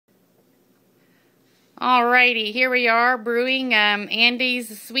Alrighty, here we are brewing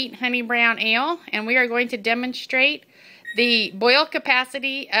Andy's Sweet Honey Brown Ale, and we are going to demonstrate the boil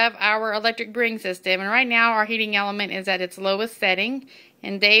capacity of our electric brewing system. And right now our heating element is at its lowest setting,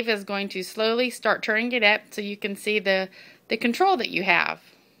 and Dave is going to slowly start turning it up so you can see the control that you have.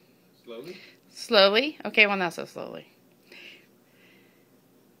 Slowly? Slowly? Okay, well not so slowly.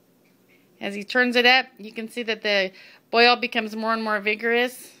 As he turns it up, you can see that the boil becomes more and more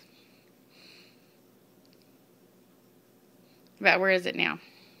vigorous. About where is it now?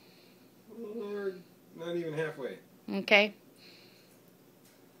 We're not even halfway. Okay.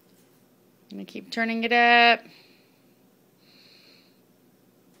 I'm going to keep turning it up.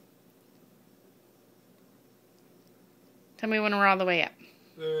 Tell me when we're all the way up.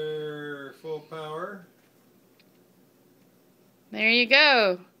 They're full power. There you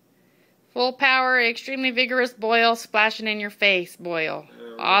go. Full power, extremely vigorous boil, splashing in your face boil.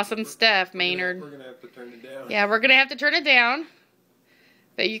 Awesome stuff, Maynard. We're going to have to turn it down. Yeah, we're going to have to turn it down.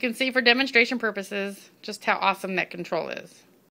 But you can see for demonstration purposes just how awesome that control is.